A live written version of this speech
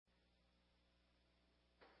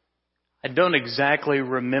I don't exactly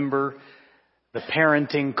remember the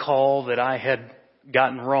parenting call that I had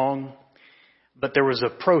gotten wrong, but there was a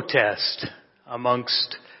protest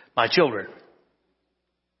amongst my children.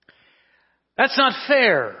 That's not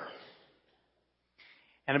fair.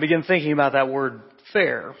 And I began thinking about that word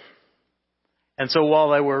fair. And so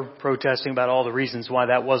while they were protesting about all the reasons why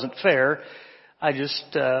that wasn't fair, I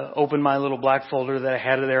just opened my little black folder that I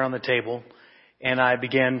had there on the table, and I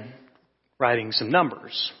began writing some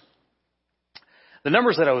numbers. The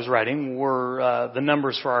numbers that I was writing were the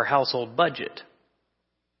numbers for our household budget.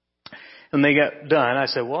 And they got done. I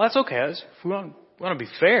said, well, that's okay. If we want to be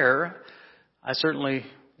fair, I certainly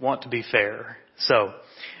want to be fair. So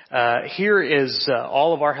here is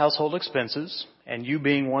all of our household expenses, and you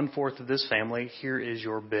being 1/4 of this family, here is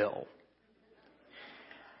your bill.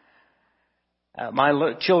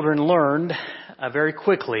 My children learned very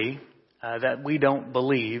quickly that we don't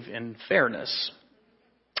believe in fairness.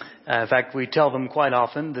 In fact, we tell them quite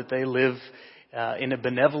often that they live in a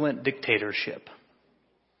benevolent dictatorship.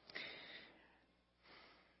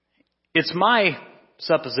 It's my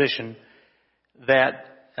supposition that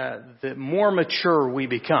the more mature we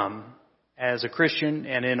become as a Christian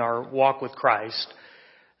and in our walk with Christ,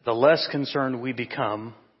 the less concerned we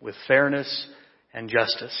become with fairness and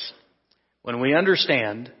justice. When we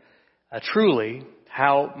understand truly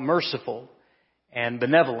how merciful and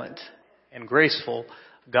benevolent and graceful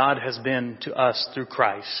God has been to us through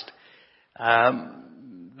Christ,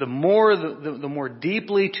 the more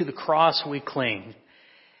deeply to the cross we cling,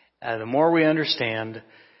 the more we understand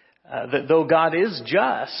that though God is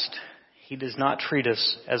just, He does not treat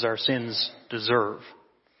us as our sins deserve.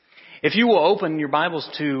 If you will open your Bibles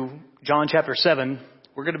to John chapter 7,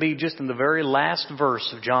 we're going to be just in the very last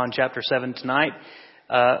verse of John chapter 7 tonight.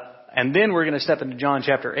 And then we're going to step into John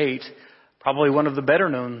chapter 8, probably one of the better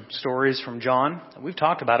known stories from John. We've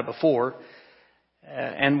talked about it before.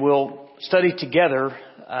 And we'll study together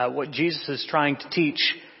what Jesus is trying to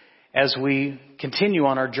teach as we continue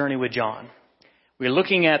on our journey with John. We're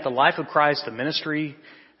looking at the life of Christ, the ministry,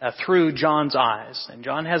 through John's eyes. And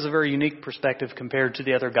John has a very unique perspective compared to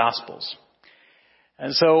the other Gospels.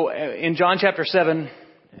 And so in John chapter 7,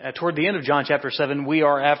 toward the end of John chapter 7, we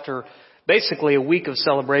are after basically a week of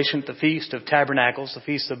celebration at the Feast of Tabernacles, the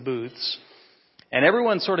Feast of Booths. And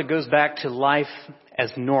everyone sort of goes back to life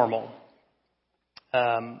as normal,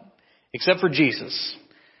 except for Jesus.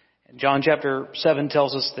 John chapter 7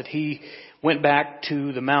 tells us that He went back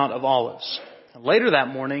to the Mount of Olives. Later that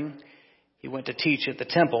morning, He went to teach at the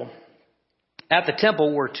temple. At the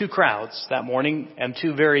temple were two crowds that morning and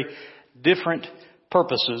two very different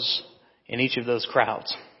purposes in each of those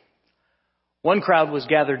crowds. One crowd was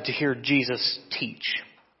gathered to hear Jesus teach.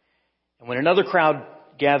 And when another crowd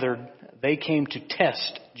gathered, they came to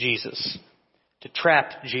test Jesus, to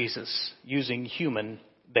trap Jesus using human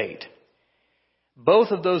bait.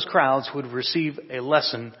 Both of those crowds would receive a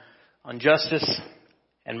lesson on justice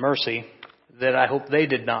and mercy that I hope they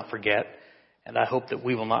did not forget, and I hope that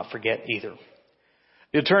we will not forget either.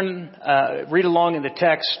 You'll read along in the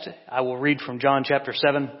text. I will read from John chapter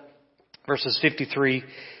 7, verses 53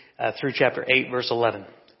 through chapter 8, verse 11.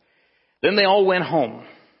 Then they all went home,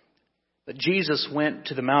 but Jesus went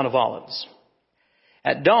to the Mount of Olives.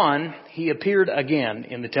 At dawn, He appeared again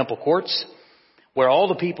in the temple courts, where all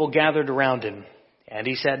the people gathered around Him, and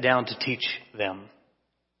He sat down to teach them.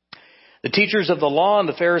 The teachers of the law and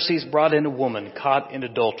the Pharisees brought in a woman caught in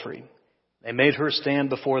adultery. They made her stand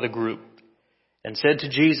before the group and said to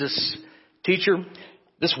Jesus, "Teacher,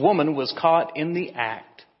 this woman was caught in the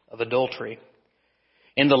act of adultery.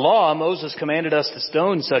 In the law, Moses commanded us to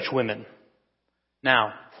stone such women.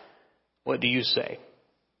 Now, what do you say?"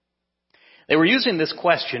 They were using this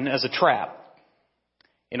question as a trap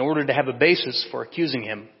in order to have a basis for accusing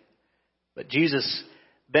Him. But Jesus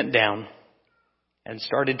bent down and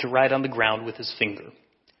started to write on the ground with His finger.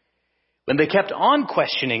 When they kept on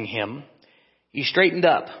questioning Him, He straightened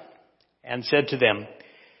up and said to them,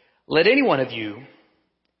 "Let any one of you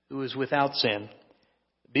who is without sin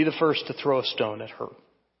be the first to throw a stone at her."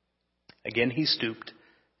 Again He stooped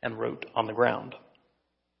and wrote on the ground.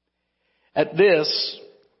 At this,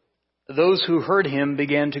 those who heard Him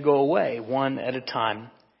began to go away, one at a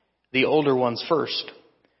time, the older ones first,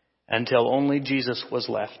 until only Jesus was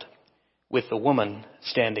left, with the woman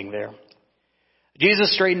standing there.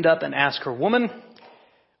 Jesus straightened up and asked her, "Woman,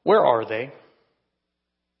 where are they?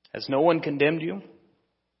 Has no one condemned you?"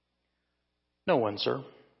 "No one, sir."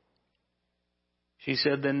 He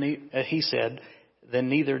said, "Then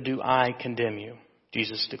neither do I condemn you,"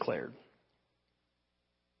 Jesus declared.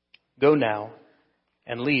 "Go now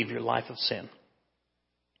and leave your life of sin."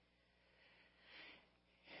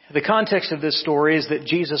 The context of this story is that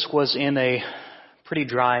Jesus was in a pretty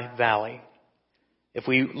dry valley. If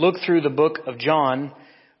we look through the book of John,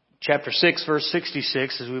 chapter 6, verse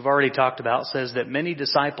 66, as we've already talked about, says that many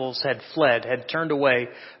disciples had fled, had turned away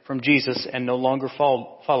from Jesus and no longer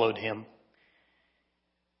followed him.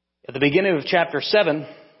 At the beginning of chapter 7,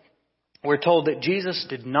 we're told that Jesus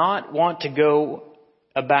did not want to go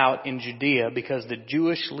about in Judea because the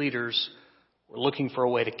Jewish leaders were looking for a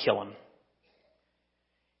way to kill him.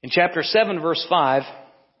 In chapter 7, verse 5,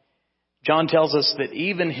 John tells us that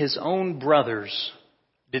even his own brothers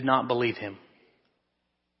did not believe him.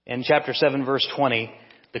 In chapter 7, verse 20,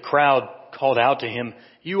 the crowd called out to him,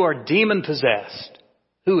 "You are demon-possessed.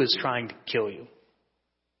 Who is trying to kill you?"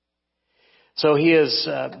 So he has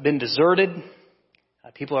been deserted.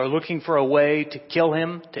 People are looking for a way to kill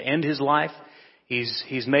him, to end his life.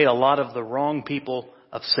 He's made a lot of the wrong people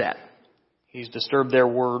upset. He's disturbed their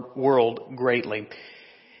world greatly.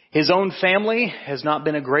 His own family has not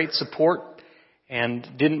been a great support and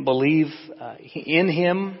didn't believe in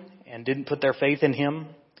him and didn't put their faith in him.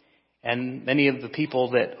 And many of the people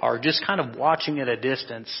that are just kind of watching at a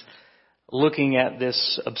distance, looking at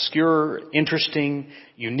this obscure, interesting,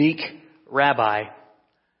 unique rabbi,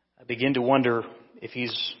 begin to wonder if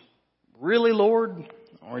he's really Lord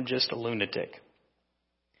or just a lunatic.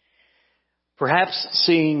 Perhaps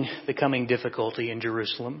seeing the coming difficulty in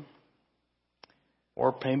Jerusalem,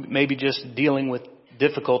 or maybe just dealing with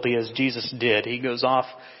difficulty as Jesus did, he goes off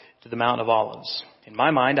to the Mount of Olives. In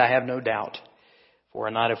my mind, I have no doubt, for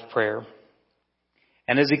a night of prayer.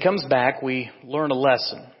 And as he comes back, we learn a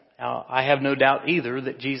lesson. Now, I have no doubt either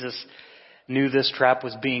that Jesus knew this trap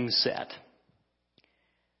was being set.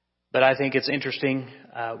 But I think it's interesting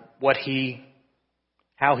how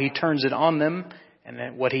he turns it on them, and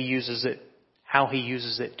then how he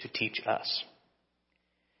uses it to teach us.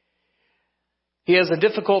 He has a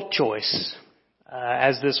difficult choice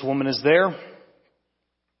as this woman is there.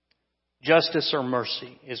 Justice or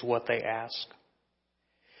mercy is what they ask.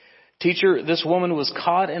 Teacher, this woman was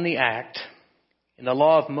caught in the act. In the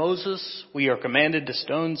law of Moses, we are commanded to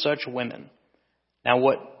stone such women. Now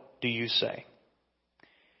what do you say?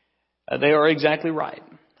 They are exactly right.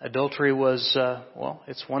 Adultery was,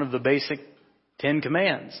 it's one of the basic 10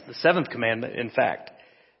 commands. The 7th commandment, in fact.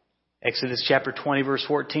 Exodus chapter 20, verse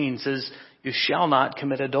 14 says, "You shall not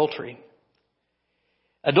commit adultery."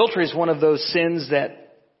 Adultery is one of those sins that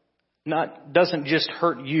doesn't just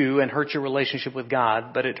hurt you and hurt your relationship with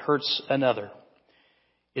God, but it hurts another.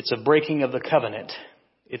 It's a breaking of the covenant.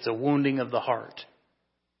 It's a wounding of the heart.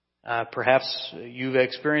 Perhaps you've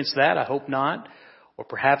experienced that. I hope not. Or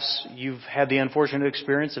perhaps you've had the unfortunate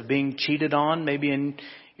experience of being cheated on, maybe in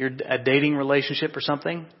a dating relationship or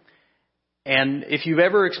something. And if you've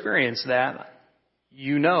ever experienced that,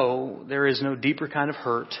 you know there is no deeper kind of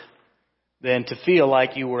hurt than to feel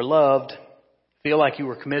like you were loved, feel like you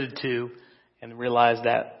were committed to, and realize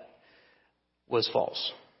that was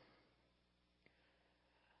false.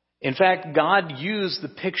 In fact, God used the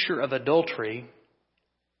picture of adultery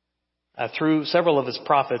through several of his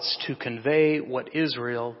prophets to convey what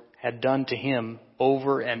Israel had done to him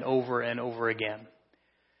over and over and over again.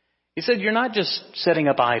 He said, you're not just setting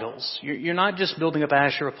up idols. You're not just building up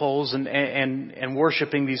Asherah poles and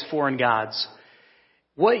worshiping these foreign gods.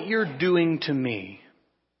 What you're doing to me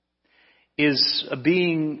is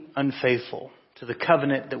being unfaithful to the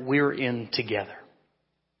covenant that we're in together.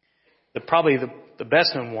 Probably the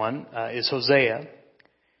best known one is Hosea.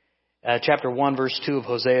 Chapter 1, verse 2 of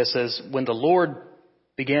Hosea says, "When the Lord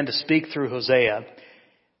began to speak through Hosea,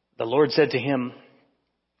 the Lord said to him,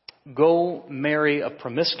 'Go marry a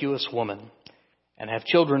promiscuous woman and have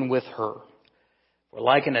children with her. For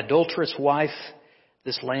like an adulterous wife,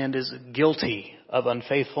 this land is guilty of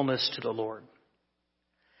unfaithfulness to the Lord.'"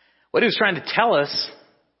 What he was trying to tell us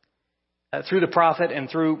through the prophet and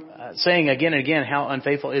through saying again and again how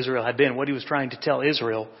unfaithful Israel had been, what he was trying to tell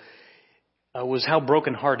Israel was how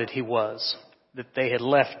brokenhearted he was, that they had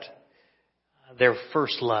left their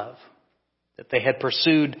first love, that they had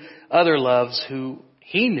pursued other loves who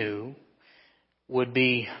he knew would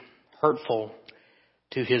be hurtful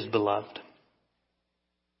to his beloved.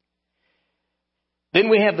 Then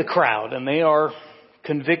we have the crowd, and they are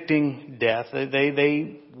convicting death.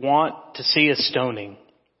 They want to see a stoning.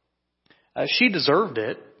 She deserved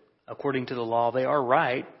it, according to the law. They are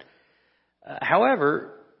right.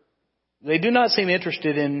 However, they do not seem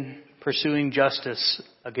interested in pursuing justice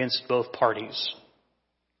against both parties.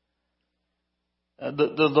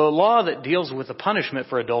 The law that deals with the punishment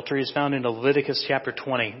for adultery is found in Leviticus chapter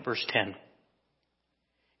 20, verse 10.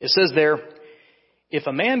 It says there, "If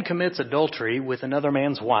a man commits adultery with another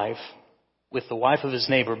man's wife, with the wife of his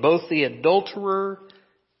neighbor, both the adulterer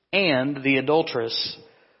and the adulteress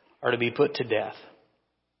are to be put to death.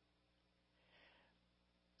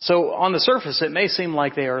 So on the surface, it may seem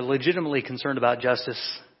like they are legitimately concerned about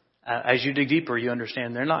justice. As you dig deeper, you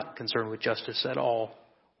understand they're not concerned with justice at all,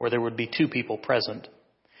 or there would be two people present.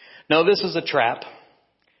 No, this is a trap.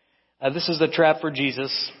 This is a trap for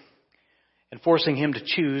Jesus, and forcing him to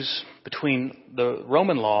choose between the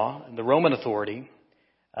Roman law and the Roman authority,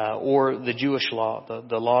 or the Jewish law,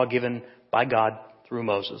 the law given by God through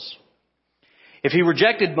Moses. If he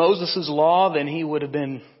rejected Moses' law, then he would have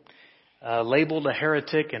been labeled a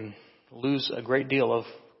heretic and lose a great deal of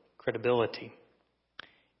credibility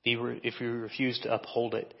if he refused to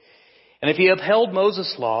uphold it. And if he upheld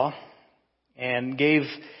Moses' law and gave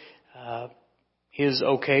his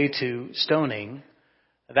okay to stoning,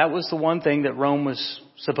 that was the one thing that Rome was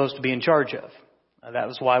supposed to be in charge of. That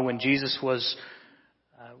was why when Jesus was,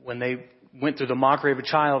 when they went through the mockery of a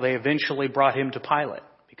child, they eventually brought him to Pilate,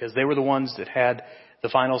 because they were the ones that had the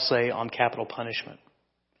final say on capital punishment.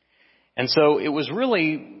 And so it was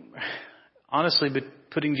really, honestly,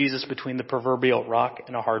 putting Jesus between the proverbial rock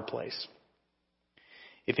and a hard place.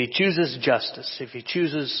 If he chooses justice, if he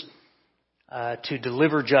chooses to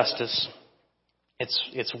deliver justice,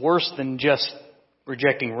 it's worse than just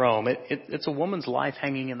rejecting Rome. It's a woman's life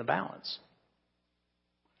hanging in the balance.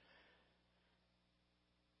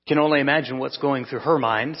 You can only imagine what's going through her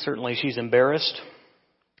mind. Certainly she's embarrassed.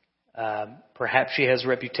 Perhaps she has a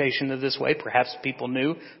reputation of this way. Perhaps people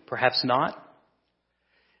knew. Perhaps not.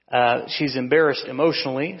 She's embarrassed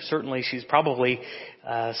emotionally. Certainly she's probably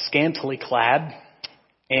scantily clad.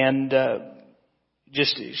 And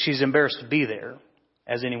she's embarrassed to be there,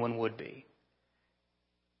 as anyone would be.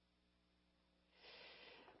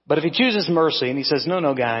 But if he chooses mercy and he says,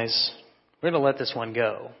 no, guys, we're going to let this one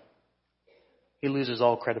go, he loses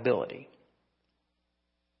all credibility.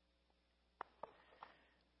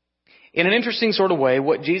 In an interesting sort of way,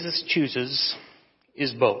 what Jesus chooses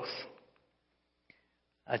is both.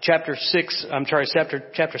 Chapter 7,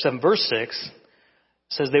 verse 6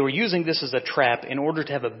 says they were using this as a trap in order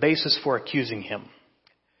to have a basis for accusing him.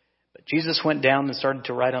 But Jesus went down and started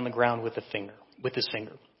to write on the ground with his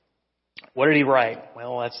finger. What did he write?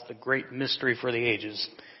 Well, that's the great mystery for the ages.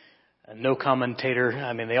 No commentator,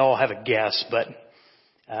 they all have a guess, but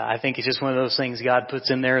I think it's just one of those things God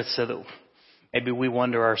puts in there so that maybe we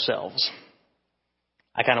wonder ourselves.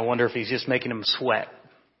 I kind of wonder if he's just making them sweat.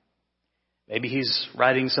 Maybe he's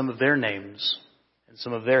writing some of their names and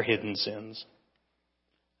some of their hidden sins.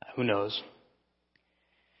 Who knows?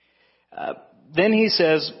 Then he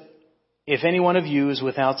says, if any one of you is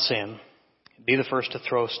without sin, be the first to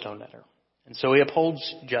throw a stone at her. And so he upholds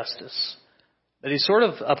justice. But he sort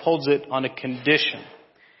of upholds it on a condition.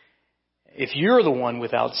 If you're the one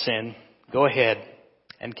without sin, go ahead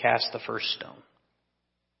and cast the first stone.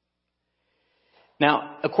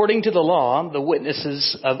 Now, according to the law, the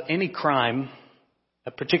witnesses of any crime,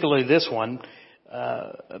 particularly this one,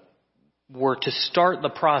 were to start the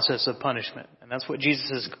process of punishment. And that's what Jesus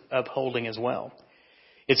is upholding as well.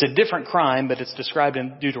 It's a different crime, but it's described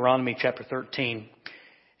in Deuteronomy chapter 13.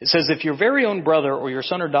 It says, if your very own brother or your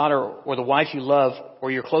son or daughter or the wife you love or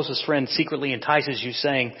your closest friend secretly entices you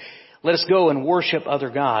saying, let us go and worship other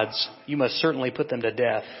gods, you must certainly put them to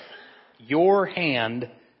death. Your hand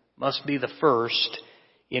must be the first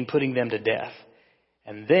in putting them to death,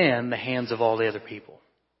 and then the hands of all the other people.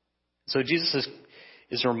 So Jesus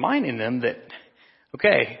is reminding them that,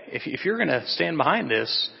 okay, if you're going to stand behind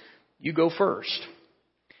this, you go first.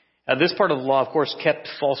 This part of the law, of course, kept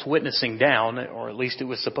false witnessing down, or at least it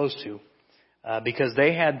was supposed to, because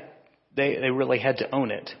they really had to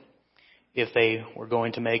own it if they were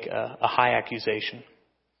going to make a high accusation.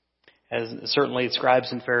 As certainly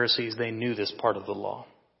scribes and Pharisees, they knew this part of the law.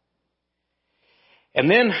 And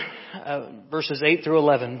then verses 8 through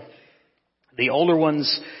 11, the older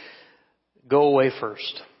ones go away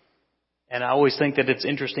first. And I always think that it's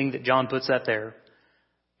interesting that John puts that there,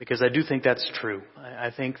 because I do think that's true. I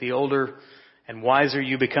think the older and wiser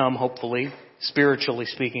you become, hopefully, spiritually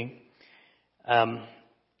speaking,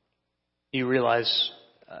 you realize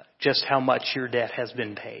just how much your debt has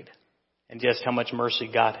been paid and just how much mercy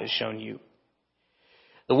God has shown you.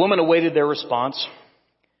 The woman awaited their response,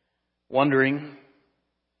 wondering,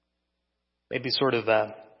 maybe sort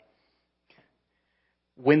of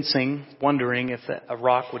wincing, wondering if a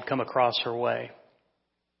rock would come across her way.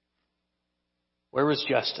 Where was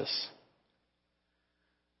justice?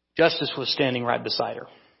 Justice was standing right beside her.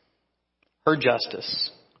 Her justice,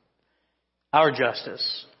 our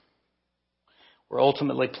justice, were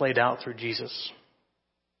ultimately played out through Jesus,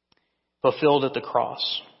 fulfilled at the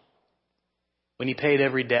cross. when he paid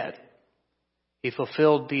every debt. He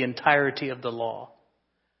fulfilled the entirety of the law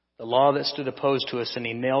that stood opposed to us, and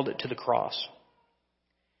he nailed it to the cross.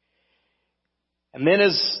 And then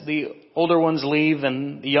as the older ones leave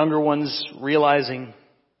and the younger ones realizing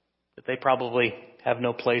that they probably have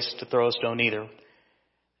no place to throw a stone either,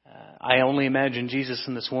 I only imagine Jesus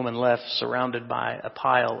and this woman left surrounded by a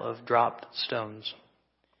pile of dropped stones.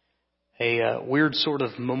 A weird sort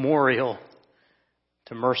of memorial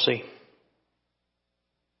to mercy.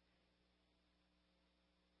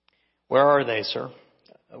 Where are they, sir?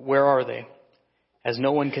 Where are they? Has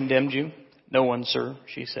no one condemned you? No one, sir,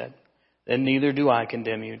 she said. Then neither do I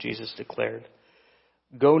condemn you, Jesus declared.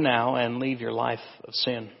 Go now and leave your life of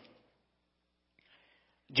sin.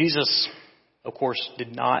 Jesus, of course,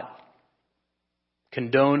 did not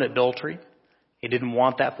condone adultery. He didn't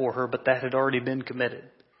want that for her, but that had already been committed.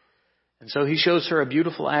 And so he shows her a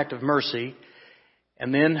beautiful act of mercy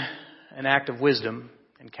and then an act of wisdom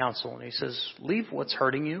and counsel. And he says, leave what's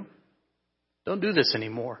hurting you. Don't do this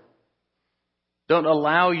anymore. Don't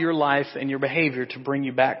allow your life and your behavior to bring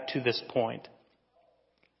you back to this point.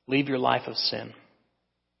 Leave your life of sin.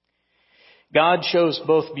 God shows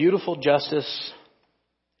both beautiful justice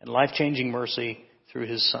and life-changing mercy through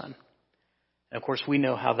his Son. And of course, we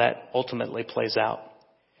know how that ultimately plays out.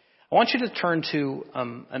 I want you to turn to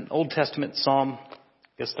an Old Testament psalm. I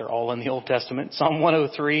guess they're all in the Old Testament. Psalm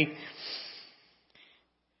 103.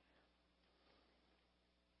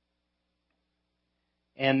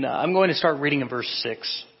 And I'm going to start reading in verse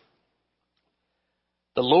 6.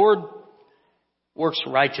 The Lord works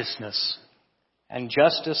righteousness and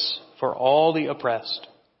justice for all the oppressed.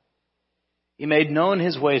 He made known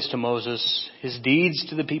his ways to Moses, his deeds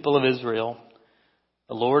to the people of Israel.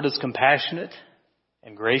 The Lord is compassionate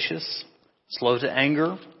and gracious, slow to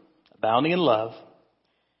anger, abounding in love.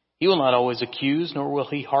 He will not always accuse, nor will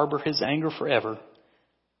he harbor his anger forever.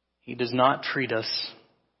 He does not treat us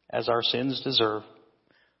as our sins deserve.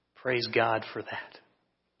 Praise God for that.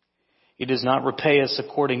 He does not repay us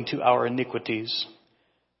according to our iniquities.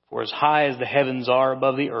 For as high as the heavens are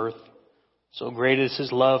above the earth, so great is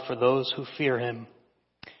his love for those who fear him.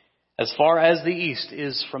 As far as the east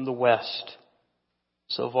is from the west,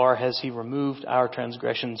 so far has he removed our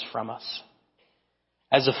transgressions from us.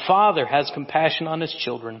 As a father has compassion on his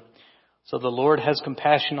children, so the Lord has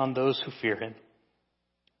compassion on those who fear him.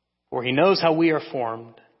 For he knows how we are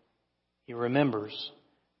formed. He remembers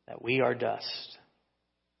that we are dust.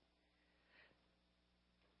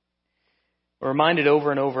 We're reminded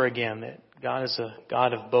over and over again that God is a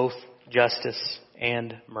God of both justice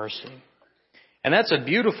and mercy. And that's a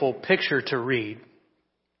beautiful picture to read.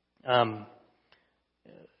 A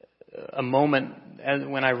moment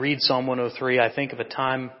when I read Psalm 103, I think of a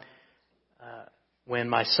time when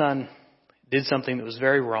my son did something that was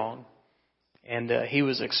very wrong, and he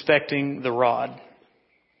was expecting the rod.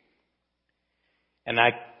 And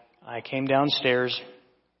I came downstairs,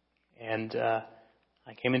 and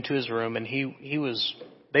I came into his room, and he was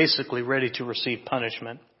basically ready to receive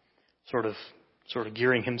punishment, sort of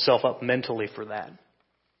gearing himself up mentally for that.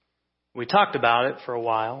 We talked about it for a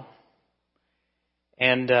while,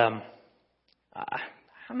 and I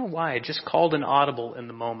don't know why, I just called an audible in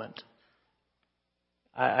the moment.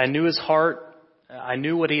 I knew his heart. I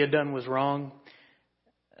knew what he had done was wrong.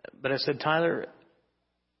 But I said, Tyler,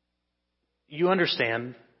 you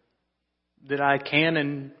understand that I can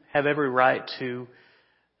and have every right to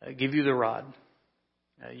give you the rod.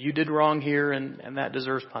 You did wrong here, and that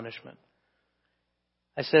deserves punishment.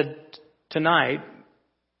 I said, tonight,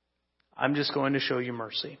 I'm just going to show you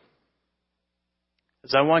mercy.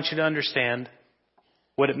 Because I want you to understand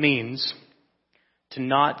what it means to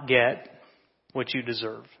not get what you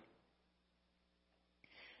deserve.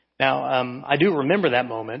 Now, I do remember that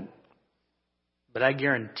moment, but I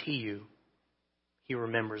guarantee you he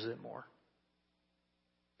remembers it more.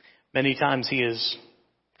 Many times he has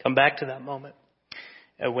come back to that moment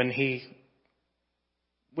when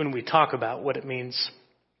we talk about what it means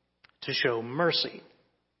to show mercy.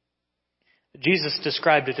 Jesus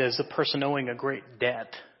described it as a person owing a great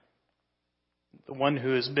debt. The one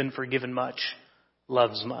who has been forgiven much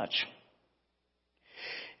loves much.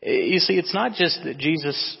 You see, it's not just that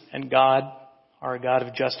Jesus and God are a God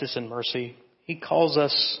of justice and mercy. He calls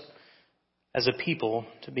us as a people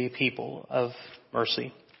to be a people of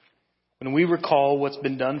mercy. When we recall what's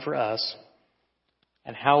been done for us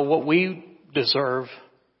and how what we deserve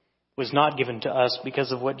was not given to us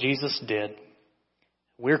because of what Jesus did,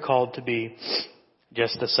 we're called to be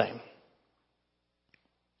just the same.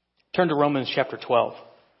 Turn to Romans chapter 12.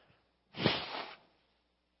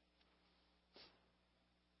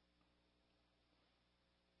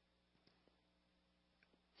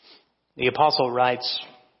 The apostle writes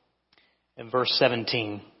in verse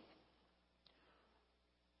 17,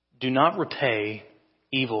 "Do not repay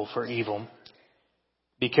evil for evil.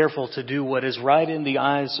 Be careful to do what is right in the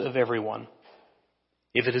eyes of everyone.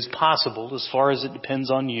 If it is possible, as far as it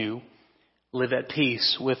depends on you, live at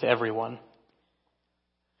peace with everyone.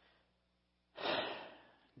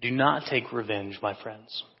 Do not take revenge, my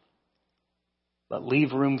friends, but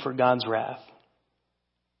leave room for God's wrath.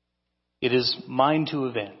 It is mine to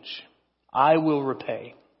avenge. I will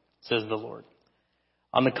repay, says the Lord.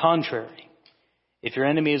 On the contrary, if your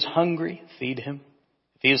enemy is hungry, feed him.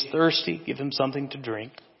 If he is thirsty, give him something to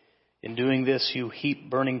drink. In doing this, you heap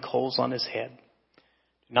burning coals on his head.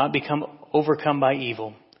 Do not become overcome by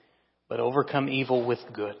evil, but overcome evil with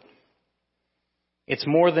good." It's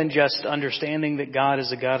more than just understanding that God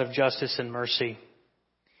is a God of justice and mercy.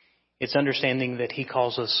 It's understanding that He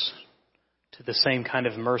calls us to the same kind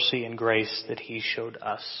of mercy and grace that He showed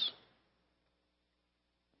us.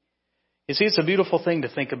 You see, it's a beautiful thing to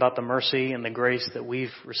think about the mercy and the grace that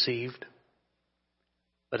we've received.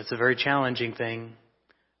 But it's a very challenging thing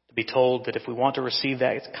to be told that if we want to receive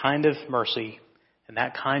that kind of mercy and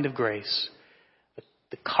that kind of grace,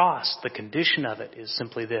 the cost, the condition of it is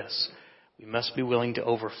simply this: we must be willing to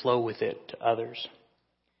overflow with it to others.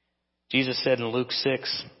 Jesus said in Luke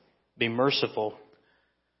 6, "Be merciful,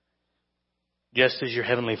 just as your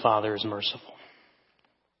heavenly Father is merciful."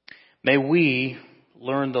 May we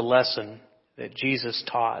learn the lesson that Jesus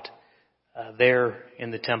taught there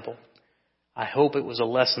in the temple. I hope it was a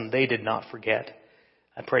lesson they did not forget.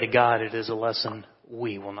 I pray to God it is a lesson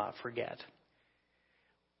we will not forget.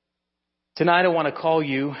 Tonight I want to call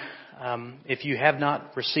you, if you have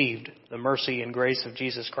not received the mercy and grace of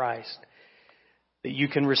Jesus Christ, that you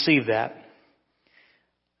can receive that.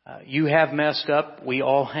 You have messed up, we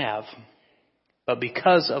all have. But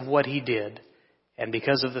because of what He did, and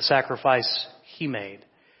because of the sacrifice He made,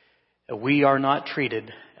 we are not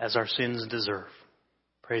treated as our sins deserve.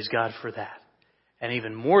 Praise God for that. And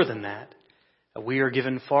even more than that, we are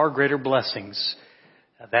given far greater blessings.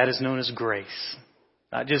 That is known as grace.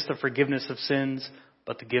 Not just the forgiveness of sins,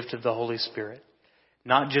 but the gift of the Holy Spirit.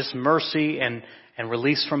 Not just mercy and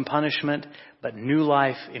release from punishment, but new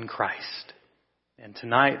life in Christ. And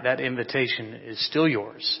tonight that invitation is still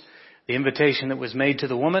yours. The invitation that was made to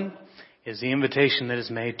the woman is the invitation that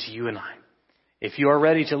is made to you and I. If you are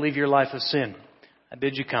ready to leave your life of sin, I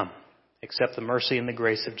bid you come. Accept the mercy and the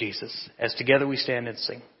grace of Jesus. As together we stand and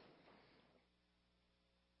sing.